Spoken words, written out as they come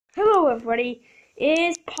Hello everybody,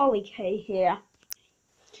 it's PolyK here.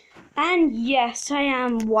 And yes, I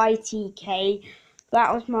am YTK.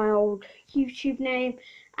 That was my old YouTube name.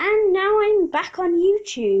 And now I'm back on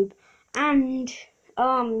YouTube. And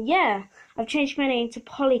yeah, I've changed my name to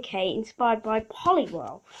PolyK, inspired by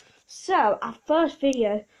Poliwhirl. So our first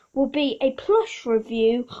video will be a plush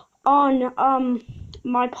review on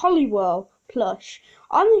my Poliwhirl plush.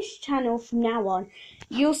 On this channel from now on,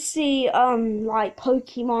 you'll see like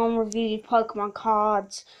Pokemon reviews, Pokemon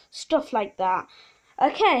cards, stuff like that.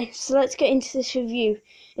 Okay, so let's get into this review.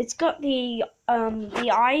 It's got the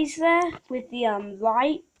eyes there with the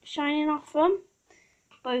light shining off them,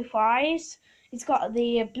 both eyes. It's got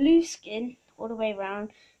the blue skin all the way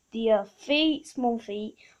around. The feet, small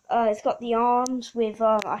feet. It's got the arms with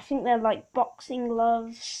I think they're like boxing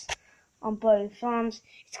gloves on both arms.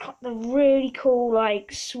 It's got the really cool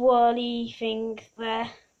like swirly thing there.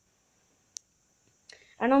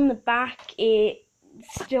 And on the back it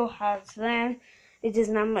still has them. It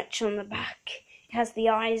doesn't have much on the back. It has the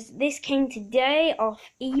eyes. This came today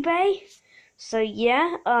off eBay. So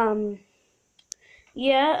yeah,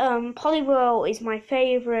 Poliwhirl is my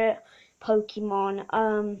favorite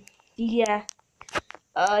Pokemon. Yeah.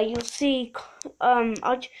 You'll see.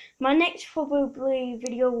 My next probably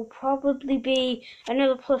video will probably be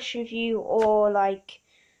another plush review or like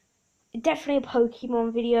definitely a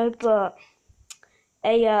Pokemon video, but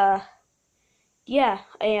a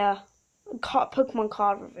Pokemon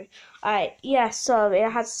card review. Yeah, so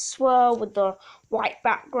it has swirl with the white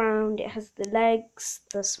background. It has the legs,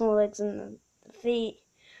 the small legs, and the feet.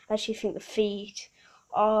 I actually think the feet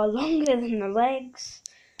are longer than the legs.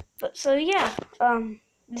 But so yeah,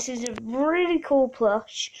 this is a really cool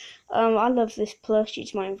plush. I love this plush.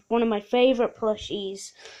 It's one of my favorite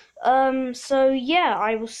plushies. So yeah,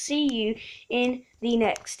 I will see you in the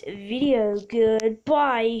next video.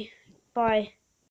 Goodbye. Bye.